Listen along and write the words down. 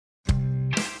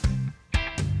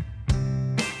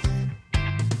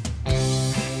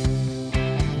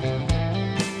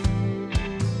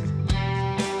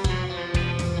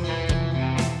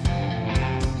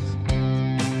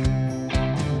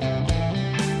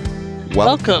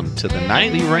Welcome to the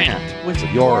Nightly Rant with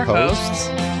your hosts,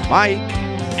 Mike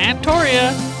and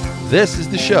Torya. This is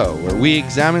the show where we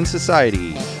examine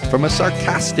society from a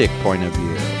sarcastic point of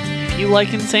view. If you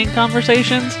like insane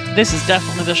conversations, this is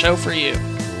definitely the show for you.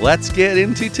 Let's get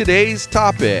into today's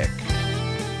topic.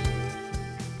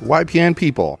 YPN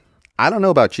people, I don't know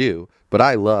about you, but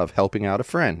I love helping out a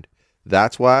friend.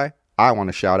 That's why I want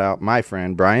to shout out my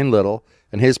friend Brian Little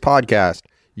and his podcast,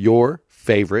 Your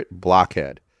Favorite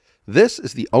Blockhead. This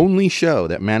is the only show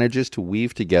that manages to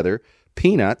weave together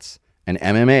peanuts and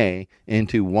MMA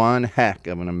into one heck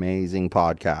of an amazing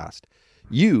podcast.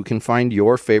 You can find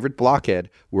Your Favorite Blockhead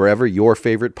wherever your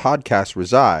favorite podcasts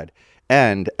reside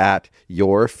and at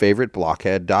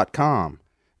yourfavoriteblockhead.com.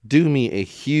 Do me a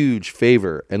huge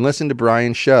favor and listen to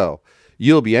Brian's show.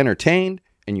 You'll be entertained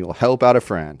and you'll help out a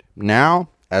friend. Now,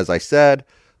 as I said,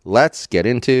 let's get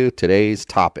into today's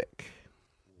topic.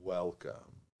 Welcome.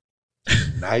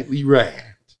 Nightly Rant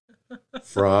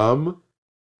from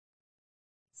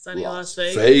Sunny Las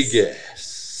Vegas.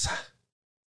 Vegas.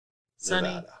 Sunny,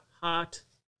 Nevada. hot,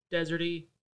 deserty,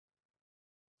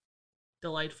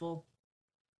 delightful.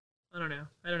 I don't know.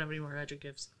 I don't have any more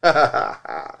adjectives.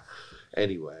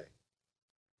 Anyway,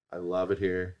 I love it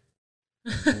here.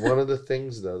 One of the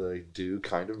things, though, that I do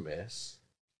kind of miss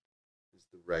is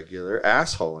the regular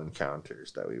asshole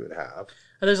encounters that we would have.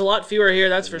 There's a lot fewer here,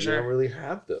 that's for We sure. don't really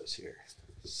have those here.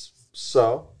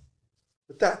 So,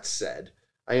 with that said,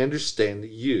 I understand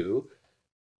that you,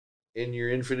 in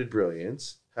your infinite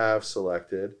brilliance, have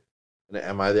selected an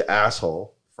Am I the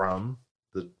Asshole from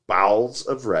the bowels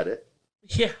of Reddit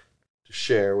Yeah. to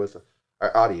share with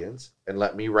our audience and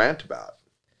let me rant about.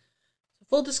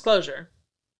 Full disclosure,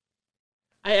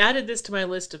 I added this to my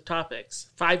list of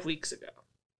topics 5 weeks ago,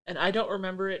 and I don't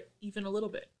remember it even a little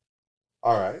bit.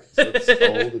 All right, so it's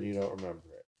old and you don't remember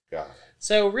it. Got it.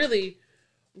 So really,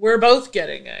 we're both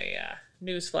getting a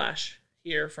news flash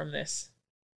here from this.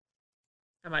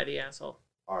 Am I the asshole?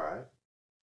 All right.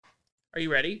 Are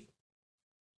you ready?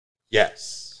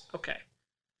 Yes. Okay.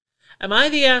 Am I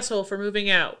the asshole for moving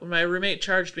out when my roommate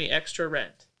charged me extra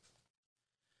rent?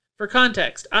 For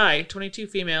context, I, 22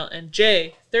 female, and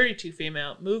Jay, 32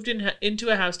 female, moved into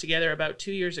a house together about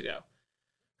 2 years ago.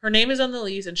 Her name is on the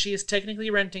lease, and she is technically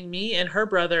renting me and her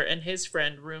brother and his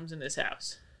friend rooms in this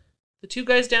house. The two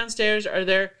guys downstairs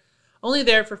are only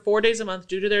there for 4 days a month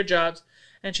due to their jobs,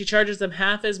 and she charges them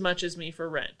half as much as me for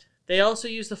rent. They also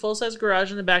use the full-size garage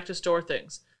in the back to store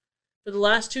things. For the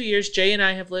last 2 years, Jay and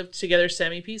I have lived together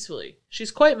semi-peacefully.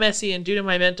 She's quite messy, and due to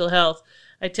my mental health,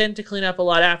 I tend to clean up a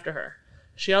lot after her.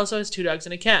 She also has 2 dogs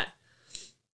and a cat.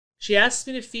 She asks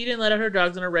me to feed and let out her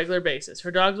dogs on a regular basis.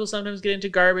 Her dogs will sometimes get into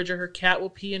garbage, or her cat will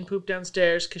pee and poop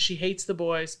downstairs because she hates the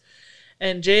boys.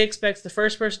 And Jay expects the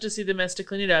first person to see the mess to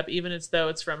clean it up, even as though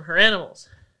it's from her animals.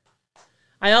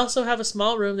 I also have a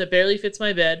small room that barely fits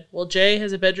my bed, while Jay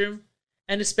has a bedroom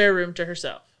and a spare room to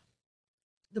herself.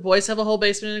 The boys have a whole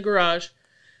basement and a garage.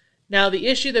 Now, the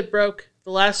issue that broke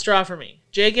the last straw for me.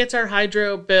 Jay gets our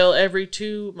hydro bill every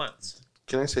 2 months.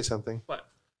 Can I say something? What?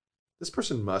 This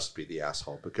person must be the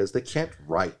asshole because they can't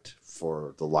write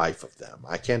for the life of them.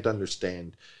 I can't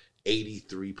understand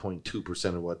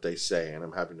 83.2% of what they say, and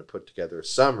I'm having to put together a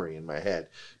summary in my head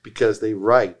because they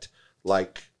write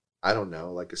like, I don't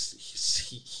know, like a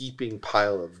heaping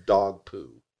pile of dog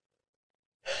poo.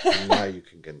 Now you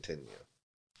can continue.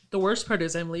 The worst part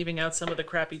is I'm leaving out some of the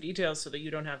crappy details so that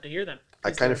you don't have to hear them.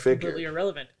 I kind of figured. Completely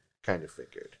irrelevant. Kind of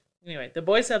figured. Anyway, the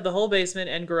boys have the whole basement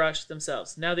and garage to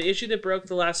themselves. Now, the issue that broke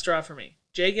the last straw for me.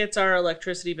 Jay gets our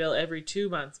electricity bill every 2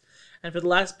 months, and for the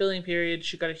last billing period,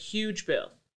 she got a huge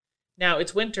bill. Now,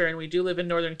 it's winter, and we do live in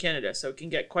northern Canada, so it can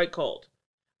get quite cold.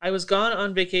 I was gone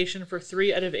on vacation for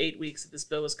 3 out of 8 weeks that this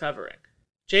bill was covering.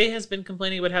 Jay has been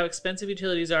complaining about how expensive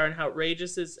utilities are and how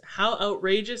outrageous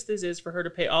this is for her to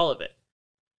pay all of it.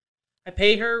 I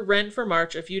pay her rent for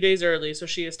March a few days early, so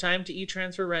she has time to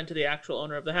e-transfer rent to the actual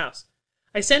owner of the house.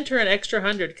 I sent her an extra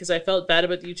 $100 because I felt bad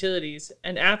about the utilities,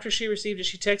 and after she received it,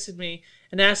 she texted me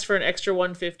and asked for an extra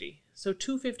 $150, so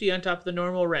 $250 on top of the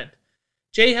normal rent.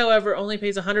 Jay, however, only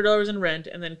pays $100 in rent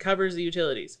and then covers the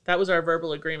utilities. That was our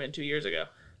verbal agreement 2 years ago.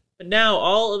 But now,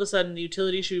 all of a sudden, the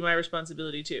utilities should be my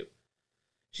responsibility too.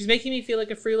 She's making me feel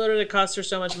like a freeloader that costs her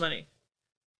so much money.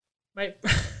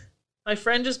 My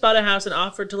friend just bought a house and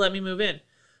offered to let me move in.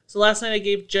 So last night I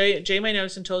gave Jay my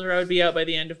notice and told her I would be out by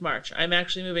the end of March. I'm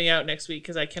actually moving out next week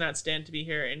because I cannot stand to be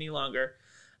here any longer.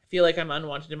 I feel like I'm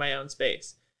unwanted in my own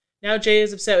space. Now Jay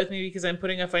is upset with me because I'm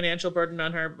putting a financial burden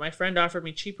on her, but my friend offered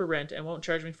me cheaper rent and won't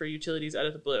charge me for utilities out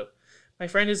of the blue. My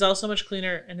friend is also much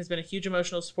cleaner and has been a huge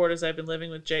emotional support as I've been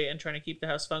living with Jay and trying to keep the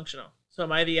house functional. So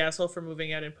am I the asshole for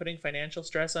moving out and putting financial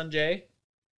stress on Jay?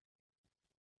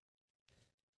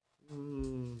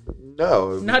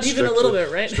 No. Not even a little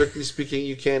bit, right? Strictly speaking,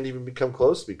 you can't even become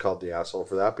close to be called the asshole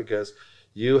for that because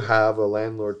you have a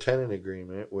landlord-tenant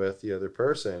agreement with the other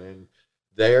person and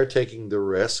they are taking the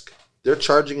risk. They're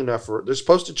charging enough. They're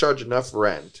supposed to charge enough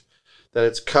rent that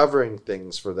it's covering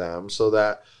things for them so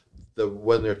that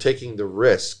when they're taking the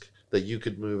risk that you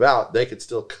could move out, they could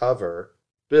still cover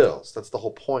bills. That's the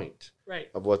whole point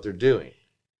of what they're doing.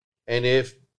 And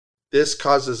if this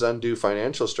causes undue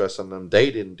financial stress on them, they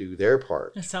didn't do their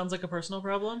part. It sounds like a personal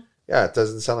problem. Yeah, it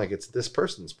doesn't sound like it's this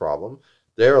person's problem.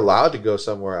 They're allowed to go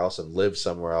somewhere else and live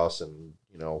somewhere else and,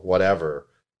 whatever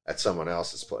at someone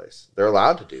else's place. They're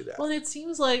allowed to do that. Well, it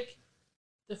seems like,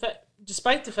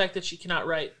 despite the fact that she cannot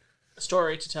write a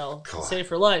story to tell, save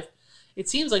her life, it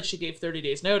seems like she gave 30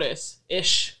 days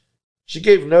notice-ish. She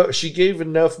gave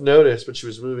enough notice, but she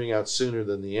was moving out sooner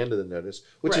than the end of the notice,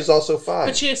 which is also fine.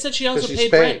 But she said she also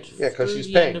paid paying. rent because through she's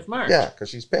the paying. end of March. Yeah, because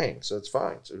she's paying, so it's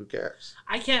fine. So who cares?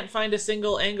 I can't find a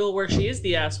single angle where she is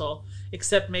the asshole,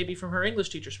 except maybe from her English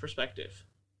teacher's perspective.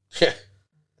 Yeah.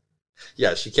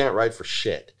 Yeah, she can't write for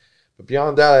shit. But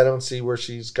beyond that, I don't see where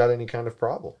she's got any kind of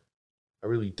problem. I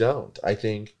really don't. I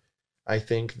think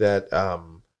that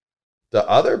the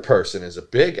other person is a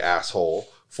big asshole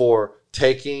for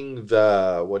taking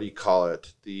the,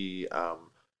 the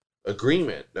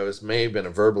agreement that may have been a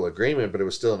verbal agreement, but it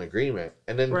was still an agreement,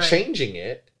 and then changing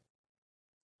it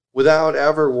without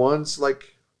ever once,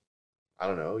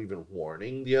 even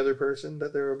warning the other person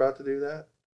that they were about to do that.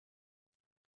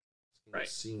 It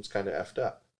seems kind of effed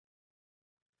up.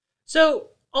 So,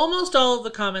 almost all of the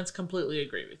comments completely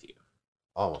agree with you.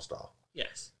 Almost all.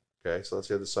 Yes. Okay, so let's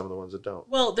hear some of the ones that don't.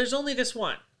 Well, there's only this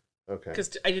one. Okay.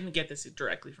 Because I didn't get this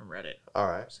directly from Reddit. All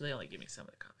right. So they only give me some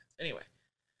of the comments. Anyway.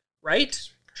 Right?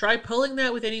 Try pulling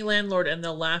that with any landlord and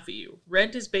they'll laugh at you.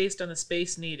 Rent is based on the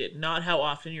space needed, not how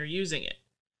often you're using it.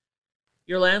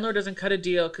 Your landlord doesn't cut a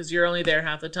deal because you're only there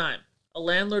half the time. A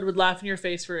landlord would laugh in your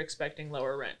face for expecting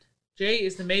lower rent. Jay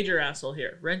is the major asshole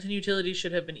here. Rent and utilities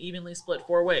should have been evenly split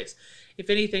 4 ways. If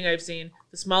anything I've seen,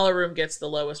 the smaller room gets the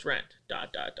lowest rent. ...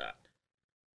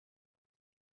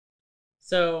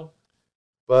 So...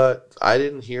 But I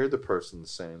didn't hear the person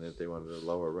saying that they wanted a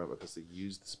lower rent because they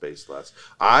used the space less.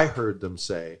 I heard them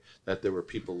say that there were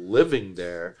people living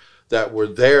there that were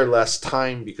there less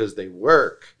time because they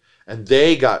work, and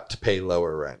they got to pay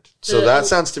lower rent. So that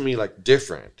sounds to me like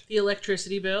different. The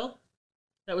electricity bill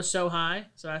that was so high,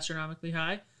 so astronomically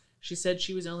high, she said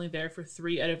she was only there for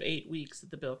 3 out of 8 weeks that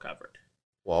the bill covered.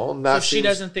 Well, so she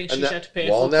doesn't think she should have to pay a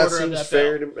full quarter of that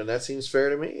bill. And that seems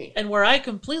fair to me. And where I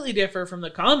completely differ from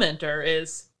the commenter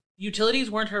is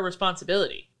utilities weren't her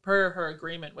responsibility per her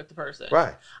agreement with the person.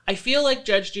 Right. I feel like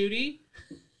Judge Judy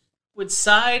would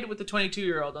side with the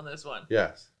 22-year-old on this one.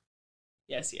 Yes.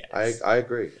 Yes. I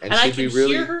agree. And I can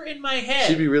hear her in my head.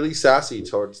 She'd be really sassy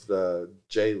towards the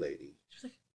J lady. She's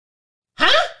like,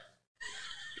 huh?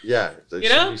 Yeah.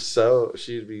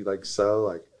 She'd be like,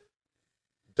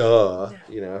 duh.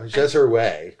 She has her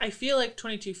way. I feel like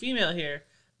 22 female here,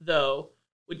 though,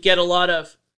 would get a lot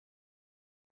of,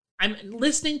 I'm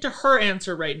listening to her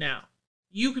answer right now.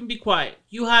 You can be quiet.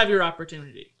 You have your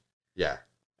opportunity. Yeah.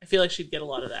 I feel like she'd get a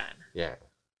lot of that. Yeah.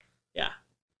 Yeah.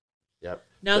 Yep.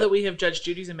 Now that we have Judge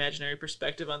Judy's imaginary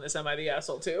perspective on this, am I the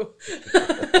asshole too?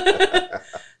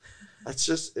 It's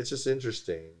just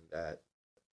interesting that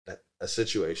a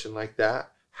situation like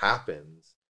that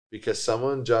happens because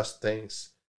someone just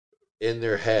thinks in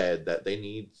their head that they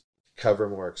need to cover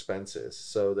more expenses.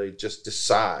 So they just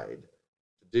decide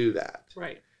to do that.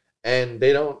 Right. And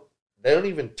they don't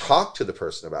even talk to the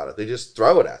person about it. They just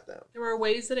throw it at them. There were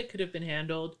ways that it could have been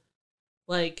handled.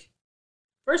 Like,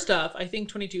 first off, I think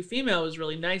 22 female was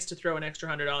really nice to throw an extra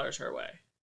 $100 her way.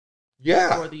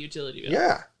 Yeah. For the utility bill.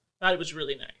 Yeah. Thought it was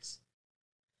really nice.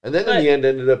 And then in the end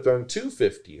ended up throwing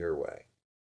 $250 her way.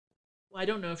 Well, I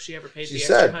don't know if she ever paid the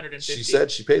extra $150. She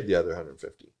said she paid the other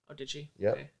 $150. Oh, did she?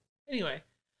 Yep. Okay. Anyway.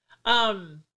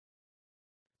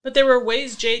 But there were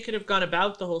ways Jay could have gone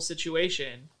about the whole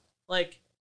situation. Like,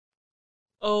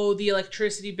 oh, the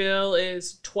electricity bill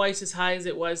is twice as high as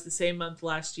it was the same month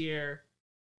last year.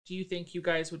 Do you think you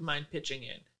guys would mind pitching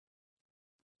in?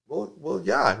 Well,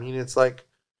 yeah. I mean, it's like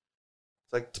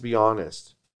to be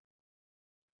honest,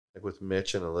 like with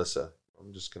Mitch and Alyssa,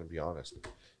 I'm just going to be honest.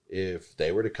 If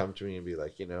they were to come to me and be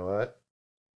like, you know what?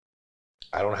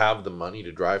 I don't have the money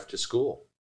to drive to school.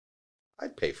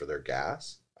 I'd pay for their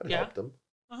gas. I'd help them.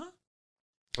 Uh-huh.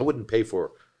 I wouldn't pay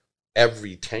for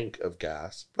every tank of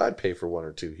gas, but I'd pay for 1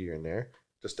 or 2 here and there.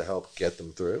 just to help get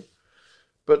them through.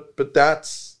 But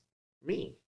that's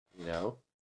me, you know.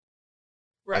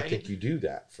 Right. I think you do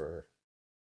that for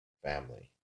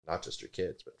family, not just your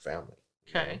kids, but family.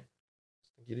 Okay. You know?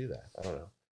 I think you do that. I don't know.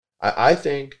 I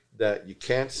think that you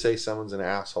can't say someone's an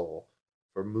asshole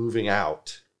for moving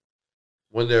out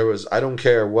when there was, I don't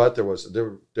care what there was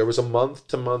a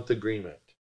month-to-month agreement.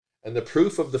 And the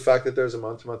proof of the fact that there's a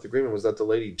month-to-month agreement was that the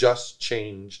lady just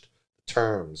changed the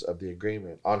terms of the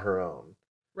agreement on her own.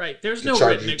 Right. There's To no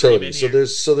charge written utilities. agreement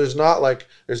So here. there's not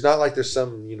like there's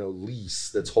some, you know,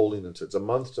 lease that's holding them to it. It's a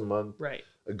month-to-month Right.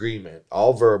 agreement,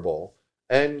 all verbal.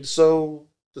 And so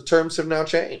the terms have now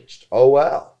changed. Oh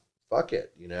well. Fuck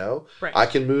it, you know? Right. I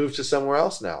can move to somewhere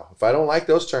else now. If I don't like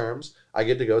those terms, I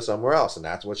get to go somewhere else, and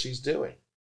that's what she's doing.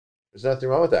 There's nothing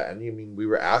wrong with that. And you mean we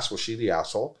were asked, was she the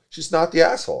asshole? She's not the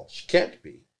asshole. She can't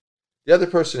be. The other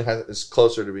person is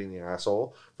closer to being the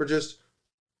asshole for just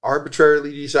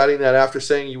arbitrarily deciding that after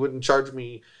saying you wouldn't charge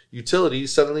me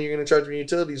utilities, suddenly you're going to charge me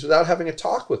utilities without having a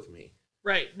talk with me.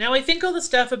 Right. Now, I think all the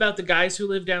stuff about the guys who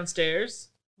live downstairs,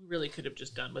 we really could have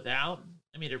just done without.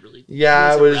 I mean, it really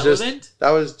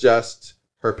that was just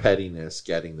her pettiness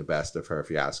getting the best of her, if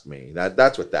you ask me.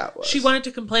 That's what that was. She wanted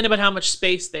to complain about how much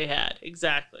space they had.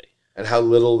 Exactly. And how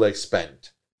little they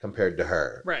spent compared to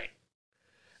her. Right.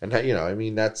 And, you know, I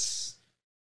mean, that's...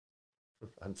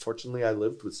 Unfortunately, I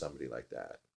lived with somebody like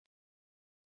that.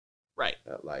 Right.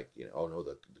 Like, you know, oh no,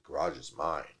 the garage is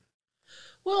mine.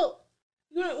 Well,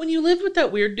 you know, when you lived with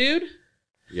that weird dude,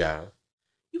 Yeah.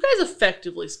 you guys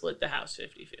effectively split the house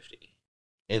 50-50.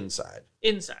 Inside.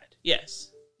 Inside,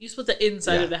 yes. You split the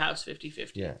inside Yeah. of the house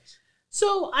 50-50. Yes.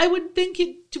 So I would think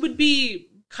it would be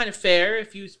kind of fair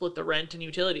if you split the rent and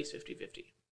utilities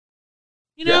 50-50.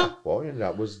 You know? Yeah. Well, and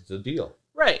that was the deal.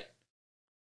 Right.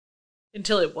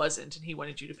 Until it wasn't, and he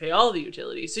wanted you to pay all the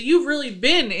utilities. So you've really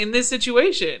been in this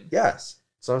situation. Yes.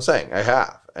 That's what I'm saying. I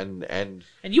have. And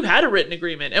you had a written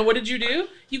agreement. And what did you do?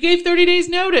 You gave 30 days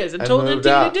notice and told him moved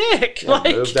to out. eat a dick. Yeah,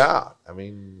 moved out. I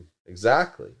mean,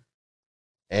 exactly.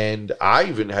 And I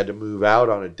even had to move out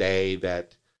on a day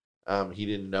that he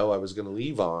didn't know I was going to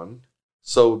leave on.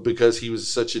 So because he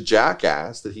was such a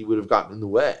jackass that he would have gotten in the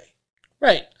way.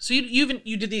 Right. So you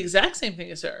did the exact same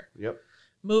thing as her. Yep.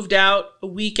 Moved out a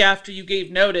week after you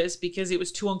gave notice because it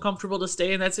was too uncomfortable to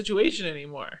stay in that situation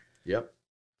anymore. Yep.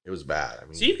 It was bad. I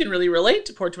mean, So you can really relate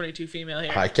to poor 22 female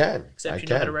here. I can. Except you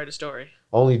know how to write a story.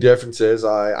 Only difference is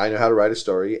I know how to write a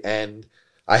story, and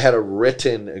I had a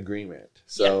written agreement.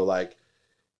 So, like,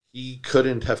 he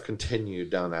couldn't have continued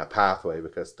down that pathway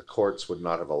because the courts would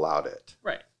not have allowed it.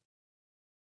 Right.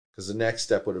 Because the next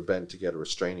step would have been to get a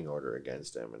restraining order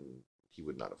against him, and he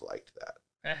would not have liked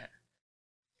that.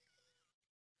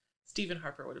 Stephen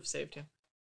Harper would have saved him.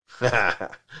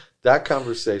 That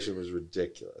conversation was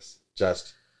ridiculous.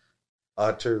 Just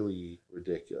utterly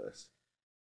ridiculous.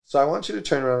 So I want you to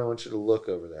turn around. I want you to look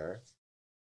over there.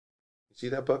 You see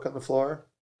that book on the floor?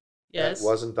 Yes. That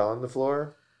wasn't on the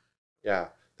floor? Yeah.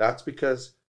 That's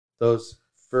because those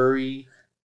furry,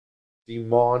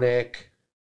 demonic,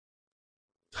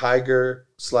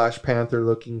 tiger/panther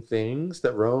looking things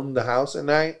that roam the house at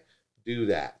night do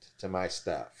that to my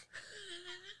stuff.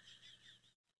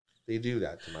 They do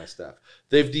that to my stuff.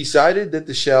 They've decided that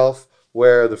the shelf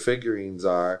where the figurines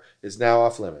are is now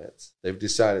off limits. They've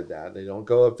decided that. They don't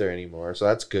go up there anymore, so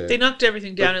that's good. They knocked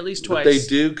everything down at least twice. But they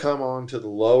do come on to the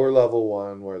lower level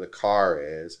one where the car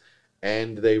is,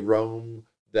 and they roam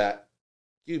that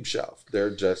cube shelf.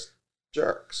 They're just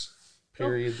jerks.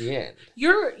 Period. The end.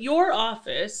 Your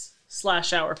office /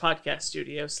 our podcast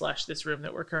studio / this room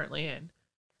that we're currently in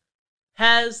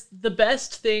has the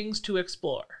best things to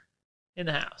explore in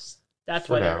the house. That's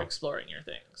why they're exploring your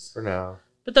things. For now.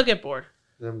 But they'll get bored.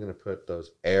 Then I'm going to put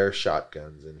those air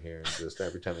shotguns in here and just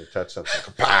every time they touch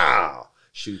something, pow!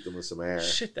 Shoot them with some air.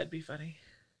 Shit, that'd be funny.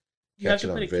 You have to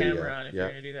put a camera on if you're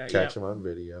going to do that. Catch them on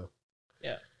video.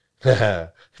 Yeah.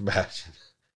 Imagine.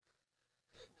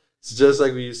 It's just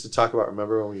like we used to talk about.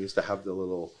 Remember when we used to have the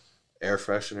little air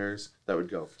fresheners that would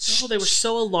go? Oh, they were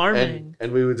so alarming.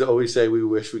 And we would always say we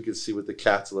wish we could see what the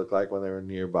cats looked like when they were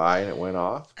nearby and it went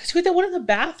off. Because we had that one in the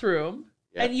bathroom,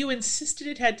 Yep. and you insisted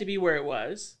it had to be where it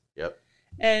was. Yep.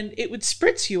 And it would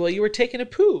spritz you while you were taking a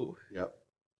poo. Yep.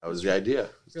 That was the idea.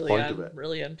 That's Really, the point of it.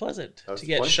 really unpleasant That was to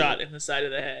the get point of shot it. in the side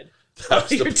of the head That while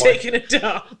was you the were point. taking a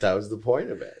dump. That was the point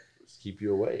of it. Was keep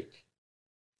you awake.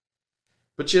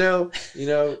 But you know,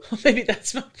 Well, maybe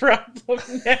that's my problem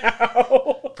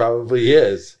now. probably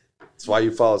is. That's why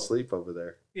you fall asleep over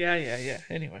there. Yeah.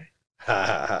 Anyway,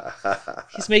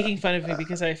 he's making fun of me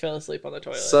because I fell asleep on the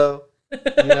toilet. So,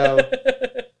 you know,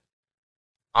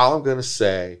 all I'm going to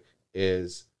say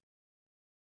is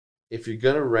if you're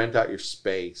going to rent out your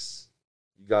space,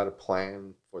 you got to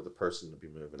plan for the person to be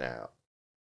moving out.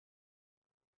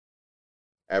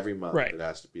 Every month, Right. It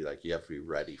has to be like, you have to be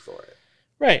ready for it.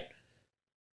 Right.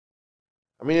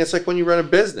 I mean, it's like when you run a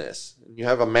business and you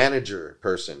have a manager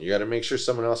person, you got to make sure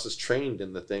someone else is trained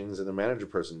in the things that a manager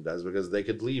person does, because they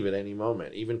could leave at any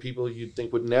moment. Even people you'd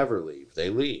think would never leave,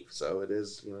 they leave. So it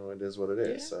is, it is what it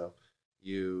is. Yeah. So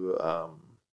you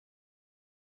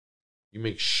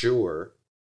make sure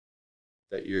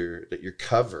that you're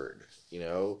covered,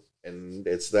 and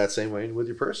it's that same way with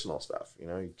your personal stuff.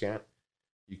 You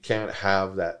can't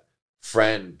have that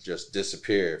friend just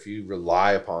disappear. If you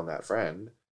rely upon that friend,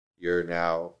 you're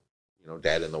now,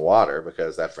 dead in the water,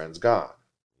 because that friend's gone.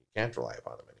 You can't rely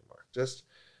upon them anymore.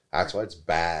 That's why it's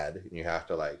bad. And you have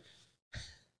to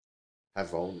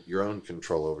have your own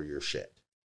control over your shit.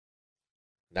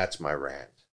 That's my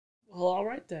rant. Well, all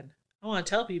right then. I want to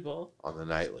tell people. On the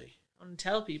nightly.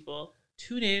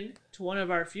 Tune in to one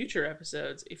of our future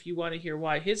episodes if you want to hear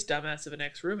why his dumbass of an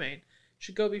ex-roommate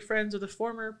should go be friends with a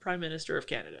former Prime Minister of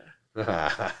Canada.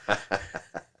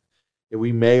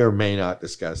 We may or may not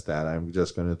discuss that. I'm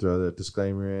just going to throw the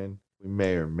disclaimer in. We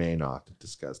may or may not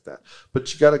discuss that.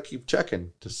 But you got to keep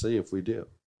checking to see if we do.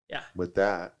 Yeah. With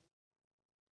that.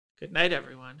 Good night,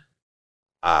 everyone.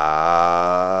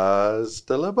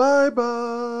 Hasta la bye-bye.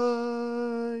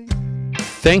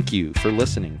 Thank you for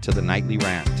listening to the Nightly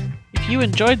Rant. If you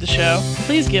enjoyed the show,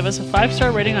 please give us a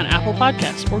 5-star rating on Apple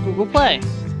Podcasts or Google Play.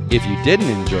 If you didn't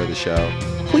enjoy the show,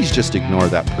 please just ignore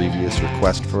that previous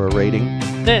request for a rating.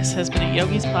 This has been a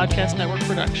Yogi's Podcast Network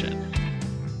production.